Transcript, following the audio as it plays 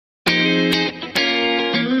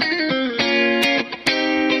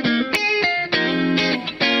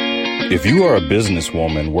If you are a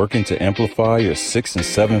businesswoman working to amplify your 6- and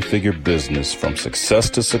 7-figure business from success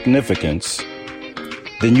to significance,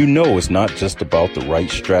 then you know it's not just about the right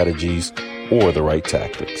strategies or the right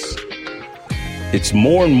tactics. It's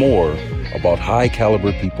more and more about high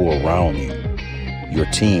caliber people around you, your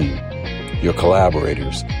team, your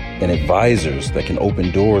collaborators, and advisors that can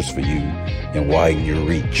open doors for you and widen your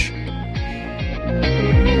reach.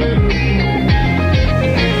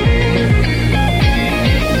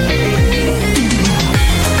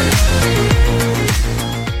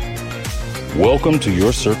 Welcome to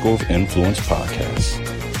your Circle of Influence podcast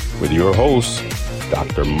with your hosts,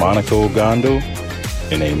 Dr. Monica Ogando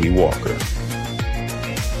and Amy Walker.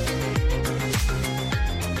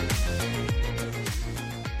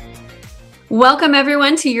 Welcome,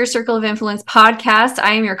 everyone, to your Circle of Influence podcast.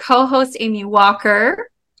 I am your co-host, Amy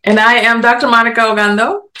Walker. And I am Dr. Monica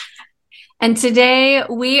Ogando. And today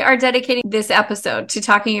we are dedicating this episode to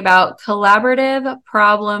talking about collaborative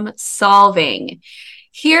problem solving.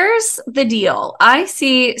 Here's the deal. I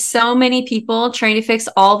see so many people trying to fix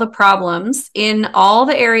all the problems in all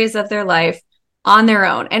the areas of their life on their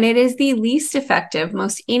own. And it is the least effective,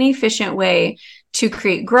 most inefficient way to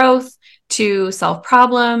create growth, to solve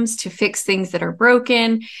problems, to fix things that are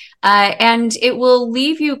broken. And it will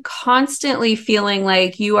leave you constantly feeling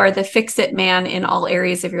like you are the fix-it man in all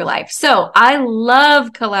areas of your life. So I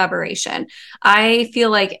love collaboration. I feel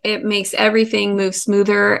like it makes everything move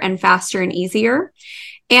smoother and faster and easier.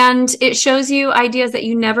 And it shows you ideas that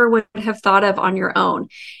you never would have thought of on your own.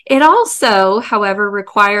 It also, however,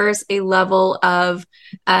 requires a level of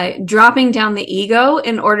dropping down the ego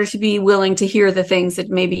in order to be willing to hear the things that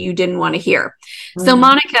maybe you didn't want to hear. Mm-hmm. So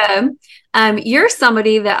Monica, you're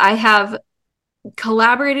somebody that I have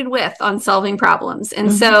collaborated with on solving problems.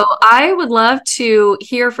 And so I would love to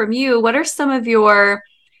hear from you. What are some of your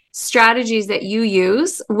strategies that you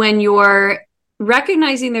use when you're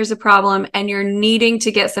recognizing there's a problem and you're needing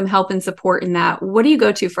to get some help and support in that? What do you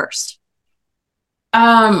go to first?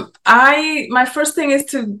 My first thing is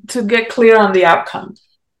to get clear on the outcome.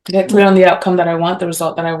 Get clear on the outcome that I want, the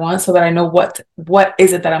result that I want, so that I know what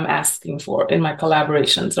is it that I'm asking for in my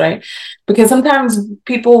collaborations, right? Because sometimes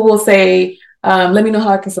people will say, let me know how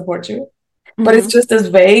I can support you. Mm-hmm. But it's just as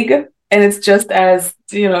vague and it's just as,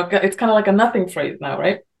 it's kind of like a nothing phrase now,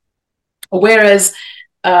 right? Whereas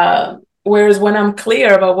when I'm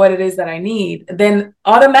clear about what it is that I need, then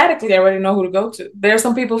automatically I already know who to go to. There are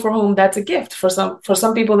some people for whom that's a gift. For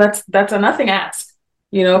some people, that's a nothing ask,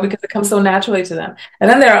 because it comes so naturally to them. And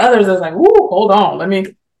then there are others that's like, "Ooh, hold on, let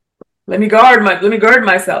me guard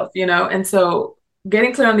myself," And so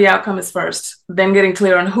getting clear on the outcome is first, then getting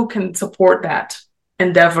clear on who can support that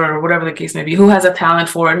endeavor, or whatever the case may be, who has a talent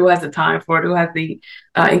for it, who has the time for it, who has the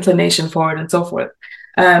inclination for it, and so forth.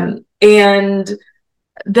 And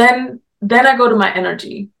then I go to my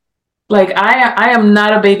energy. Like I am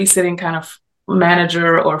not a babysitting kind of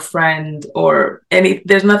manager or friend or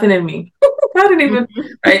there's nothing in me. Not even,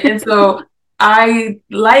 right? And so I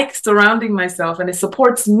like surrounding myself, and it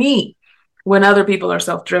supports me when other people are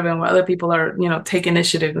self-driven, when other people are, take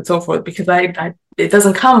initiative and so forth, because it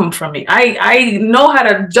doesn't come from me. I know how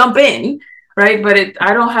to jump in, right? But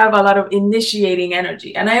I don't have a lot of initiating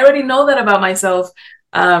energy. And I already know that about myself,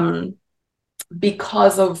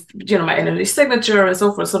 because of my energy signature and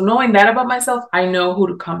so forth. So knowing that about myself, I know who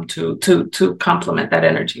to come to complement that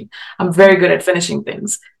energy. I'm very good at finishing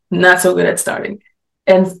things, not so good at starting.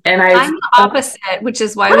 And I'm the opposite, which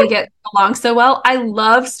is why we get along so well. I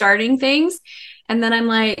love starting things, and then I'm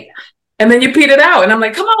like, and then you pee it out, and I'm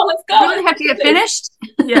like, come on, let's go. You really have to get finished.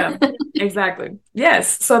 Yeah, exactly.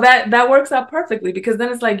 Yes, so that works out perfectly, because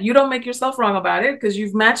then it's like you don't make yourself wrong about it, because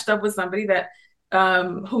you've matched up with somebody that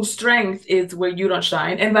whose strength is where you don't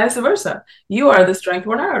shine, and vice versa. You are the strength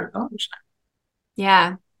where I don't shine.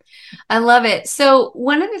 Yeah, I love it. So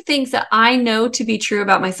one of the things that I know to be true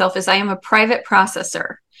about myself is I am a private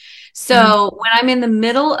processor. So when I'm in the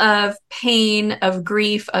middle of pain, of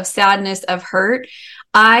grief, of sadness, of hurt,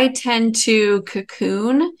 I tend to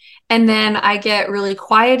cocoon, and then I get really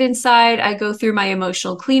quiet inside. I go through my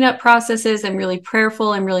emotional cleanup processes. I'm really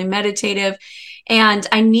prayerful. I'm really meditative. And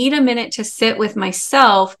I need a minute to sit with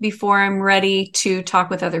myself before I'm ready to talk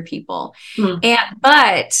with other people.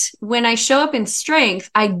 But when I show up in strength,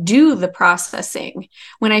 I do the processing.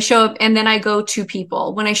 When I show up, and then I go to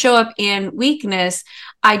people. When I show up in weakness,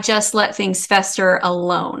 I just let things fester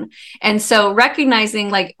alone. And so recognizing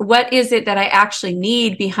like, what is it that I actually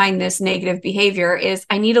need behind this negative behavior is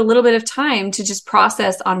I need a little bit of time to just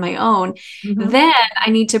process on my own. Then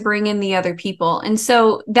I need to bring in the other people. And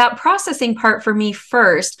so that processing part for me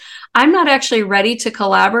first, I'm not actually ready to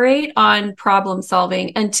collaborate on problem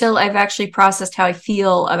solving until I've actually processed how I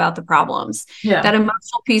feel about the problems. Yeah. That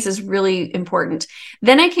emotional piece is really important.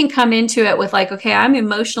 Then I can come into it with like, okay, I'm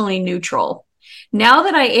emotionally neutral. Now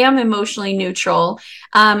that I am emotionally neutral,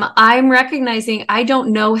 I'm recognizing I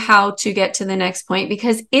don't know how to get to the next point,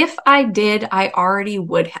 because if I did, I already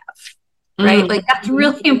would have. Right? Like that's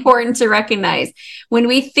really important to recognize. When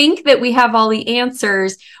we think that we have all the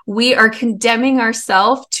answers, we are condemning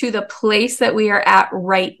ourselves to the place that we are at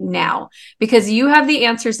right now, because you have the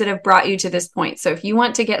answers that have brought you to this point. So if you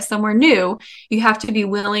want to get somewhere new, you have to be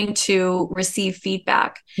willing to receive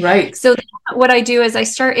feedback. Right. So what I do is I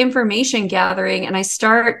start information gathering, and I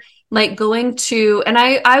start like going to, and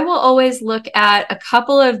I will always look at a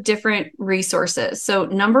couple of different resources. So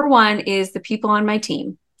number one is the people on my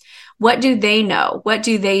team. What do they know? What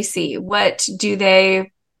do they see? What do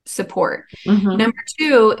they support? Number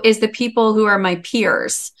two is the people who are my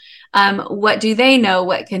peers. What do they know?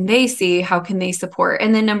 What can they see? How can they support?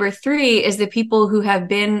 And then number three is the people who have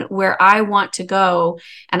been where I want to go,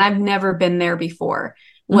 and I've never been there before.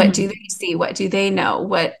 What do they see? What do they know?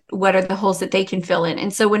 What are the holes that they can fill in?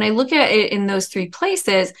 And so when I look at it in those three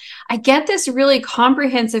places, I get this really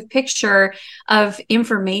comprehensive picture of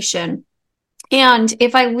information. And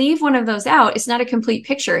if I leave one of those out, it's not a complete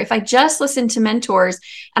picture. If I just listen to mentors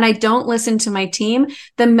and I don't listen to my team,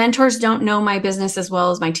 the mentors don't know my business as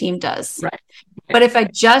well as my team does. Right. But if I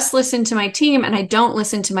just listen to my team and I don't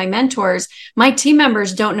listen to my mentors, my team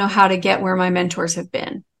members don't know how to get where my mentors have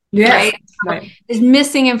been. Yes. Right? Is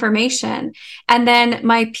missing information. And then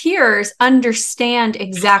my peers understand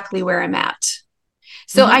exactly where I'm at.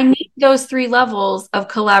 So I need those three levels of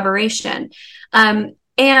collaboration.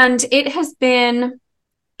 And it has been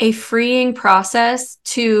a freeing process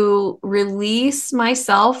to release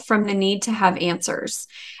myself from the need to have answers,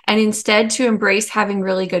 and instead to embrace having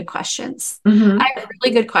really good questions. I have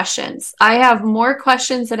really good questions. I have more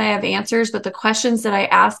questions than I have answers, but the questions that I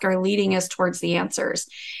ask are leading us towards the answers.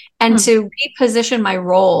 And to reposition my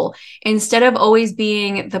role, instead of always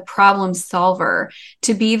being the problem solver,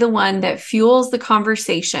 to be the one that fuels the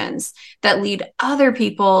conversations that lead other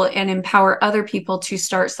people and empower other people to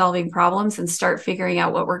start solving problems and start figuring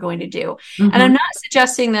out what we're going to do. And I'm not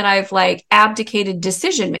suggesting that I've like abdicated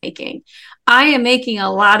decision making. I am making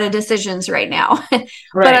a lot of decisions right now,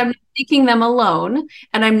 but I'm not making them alone,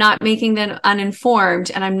 and I'm not making them uninformed,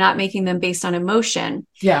 and I'm not making them based on emotion.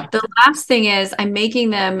 Yeah. The last thing is I'm making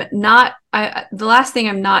them not, the last thing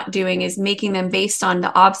I'm not doing is making them based on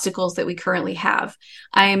the obstacles that we currently have.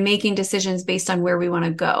 I am making decisions based on where we want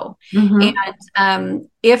to go. And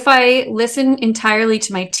if I listen entirely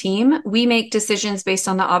to my team, we make decisions based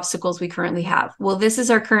on the obstacles we currently have. Well, this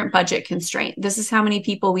is our current budget constraint. This is how many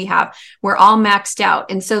people we have. We're all maxed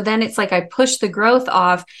out. And so then it's like I push the growth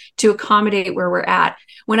off to accommodate where we're at.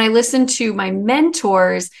 When I listen to my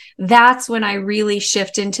mentors, that's when I really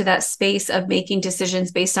shift into that space of making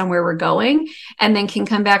decisions based on where we're going, and then can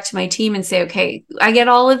come back to my team and say, okay, I get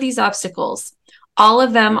all of these obstacles. All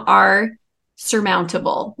of them are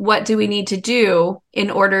surmountable. What do we need to do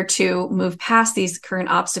in order to move past these current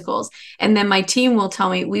obstacles? And then my team will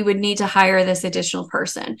tell me, we would need to hire this additional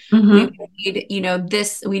person. We would need,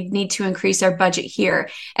 we need to increase our budget here.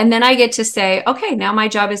 And then I get to say, okay, now my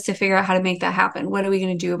job is to figure out how to make that happen. What are we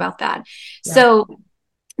going to do about that? Yeah. So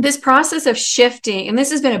this process of shifting, and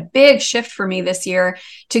this has been a big shift for me this year,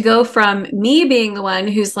 to go from me being the one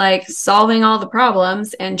who's like solving all the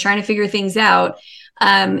problems and trying to figure things out,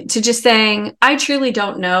 to just saying, I truly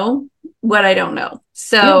don't know what I don't know.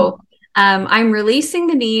 So I'm releasing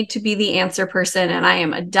the need to be the answer person, and I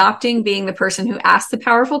am adopting being the person who asks the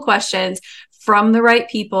powerful questions from the right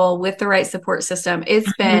people with the right support system.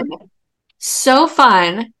 It's been so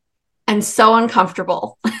fun and so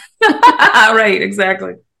uncomfortable. Right,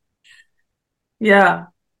 exactly. Yeah.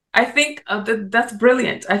 I think that's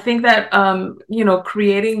brilliant. I think that,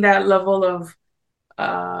 creating that level of,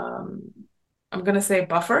 I'm going to say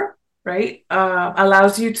buffer, right?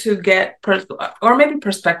 Allows you to get, or maybe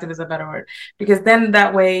perspective is a better word, because then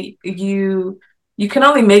that way you can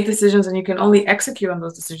only make decisions and you can only execute on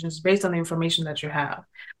those decisions based on the information that you have.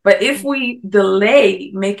 But if we delay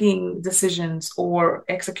making decisions or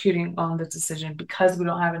executing on the decision because we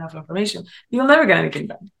don't have enough information, you'll never get anything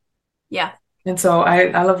done. Yeah. And so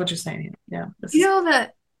I love what you're saying. Yeah. The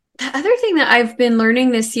other thing that I've been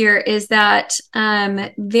learning this year is that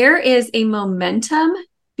there is a momentum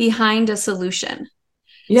behind a solution.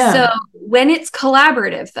 Yeah. So when it's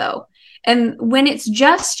collaborative though, and when it's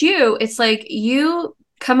just you, it's like you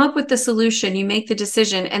come up with the solution, you make the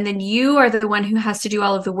decision, and then you are the one who has to do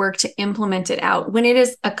all of the work to implement it out. When it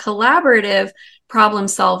is a collaborative problem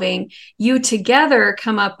solving, you together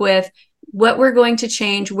come up with what we're going to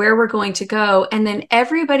change, where we're going to go, and then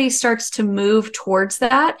everybody starts to move towards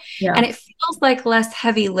that. Yeah. And it feels like less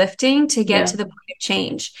heavy lifting to get to the point of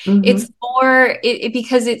change. Mm-hmm. It's more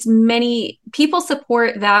because it's many people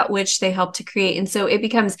support that which they help to create. And so it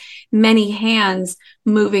becomes many hands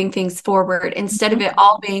moving things forward instead of it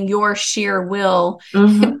all being your sheer will,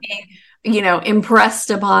 being,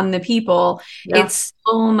 impressed upon the people. Yeah. It's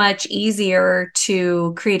so much easier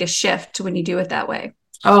to create a shift when you do it that way.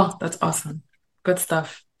 Oh, that's awesome. Good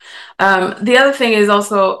stuff. The other thing is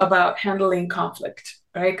also about handling conflict,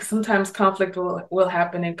 right? Because sometimes conflict will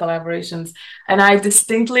happen in collaborations. And I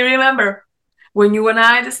distinctly remember when you and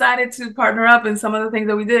I decided to partner up in some of the things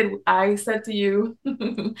that we did, I said to you,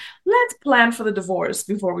 let's plan for the divorce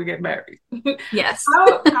before we get married. Yes.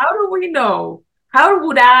 How do we know? How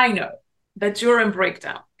would I know that you're in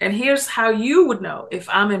breakdown? And here's how you would know if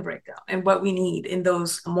I'm in breakdown and what we need in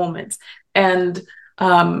those moments. And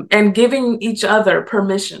giving each other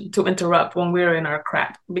permission to interrupt when we're in our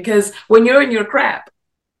crap. Because when you're in your crap,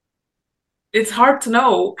 it's hard to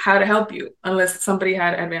know how to help you unless somebody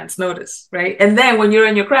had advance notice, right? And then when you're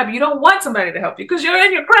in your crap, you don't want somebody to help you because you're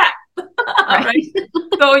in your crap, right?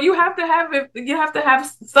 So you have to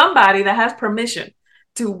have somebody that has permission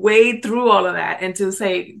to wade through all of that and to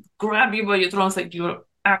say, grab you by your throat and say, you're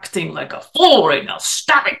acting like a fool right now.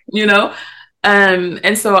 Stop it,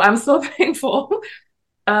 And so I'm so thankful.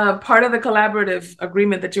 Part of the collaborative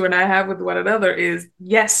agreement that you and I have with one another is,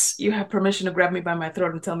 yes, you have permission to grab me by my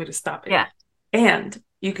throat and tell me to stop it. Yeah. And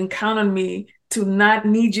you can count on me to not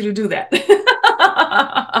need you to do that.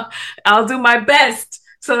 I'll do my best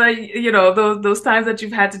so that, those times that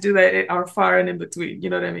you've had to do that are far and in between. You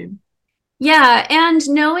know what I mean? Yeah. And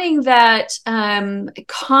knowing that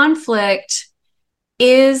conflict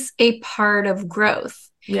is a part of growth.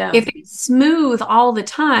 Yeah. If it's smooth all the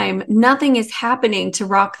time, nothing is happening to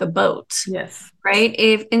rock the boat. Yes.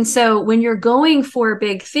 Right. And so when you're going for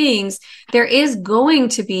big things, there is going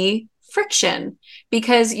to be friction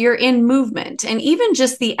because you're in movement. And even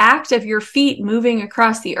just the act of your feet moving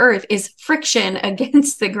across the earth is friction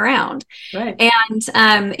against the ground. Right.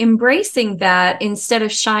 And embracing that instead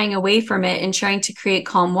of shying away from it and trying to create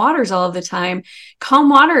calm waters all of the time. Calm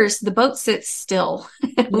waters, the boat sits still.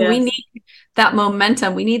 Yes. We need that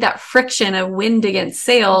momentum. We need that friction of wind against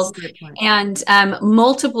sails and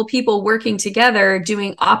multiple people working together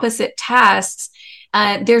doing opposite tasks.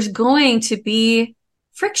 There's going to be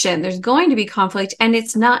friction. There's going to be conflict, and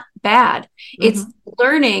it's not bad. Mm-hmm. It's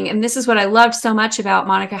learning. And this is what I loved so much about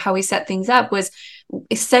Monica, how we set things up was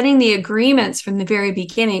setting the agreements from the very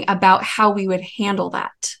beginning about how we would handle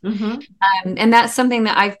that. Mm-hmm. And that's something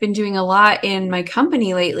that I've been doing a lot in my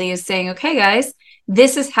company lately is saying, okay, guys,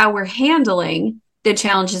 this is how we're handling the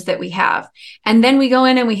challenges that we have. And then we go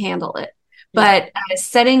in and we handle it. But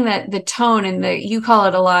setting the tone and you call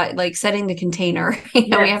it a lot, like setting the container, we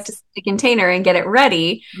have to set the container and get it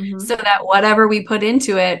ready so that whatever we put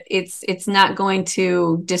into it, it's not going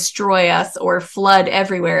to destroy us or flood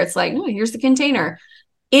everywhere. It's like, no, here's the container,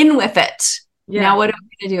 in with it. Yeah. Now, what are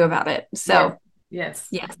we going to do about it? So, yes.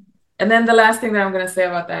 And then the last thing that I'm going to say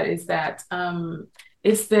about that is that,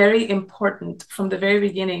 it's very important from the very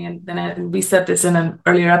beginning, and then we said this in an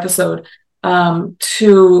earlier episode,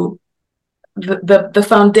 to the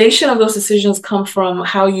foundation of those decisions come from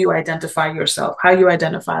how you identify yourself, how you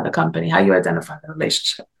identify the company, how you identify the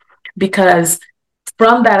relationship. Because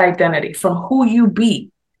from that identity, from who you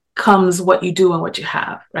be, comes what you do and what you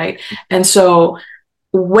have, right? And so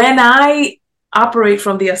when I operate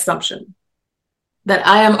from the assumption that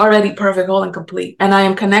I am already perfect, whole, and complete, and I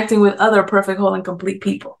am connecting with other perfect, whole, and complete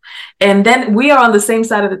people, and then we are on the same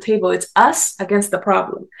side of the table, it's us against the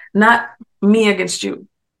problem, not me against you.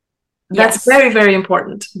 That's very, very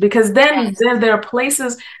important, because then there are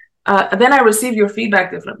places, then I receive your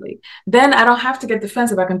feedback differently. Then I don't have to get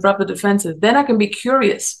defensive. I can drop the defensive. Then I can be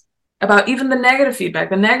curious about even the negative feedback,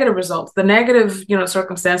 the negative results, the negative,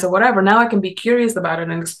 circumstance or whatever. Now I can be curious about it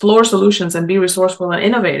and explore solutions and be resourceful and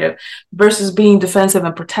innovative versus being defensive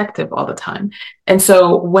and protective all the time. And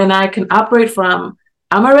so when I can operate from,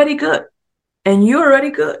 I'm already good and you're already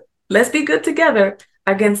good, let's be good together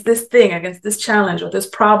against this thing, against this challenge or this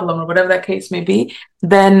problem or whatever that case may be,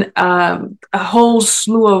 then a whole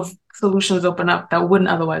slew of solutions open up that wouldn't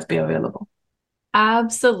otherwise be available.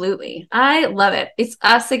 Absolutely. I love it. It's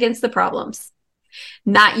us against the problems,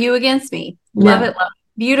 not you against me. Love it.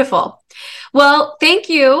 Beautiful. Well, thank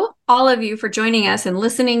you, all of you, for joining us and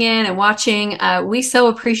listening in and watching. We so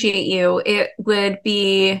appreciate you. It would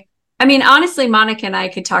be, I mean, honestly, Monica and I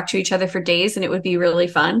could talk to each other for days and it would be really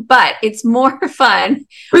fun, but it's more fun.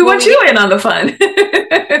 We want you in on the fun.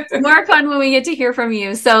 More fun when we get to hear from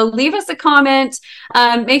you. So leave us a comment.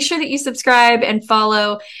 Make sure that you subscribe and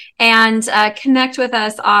follow and connect with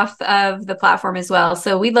us off of the platform as well.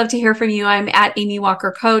 So we'd love to hear from you. I'm at Amy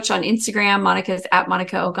Walker Coach on Instagram. Monica's at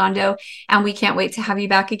Monica Ogando. And we can't wait to have you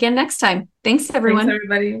back again next time. Thanks, everyone. Thanks,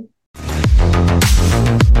 everybody.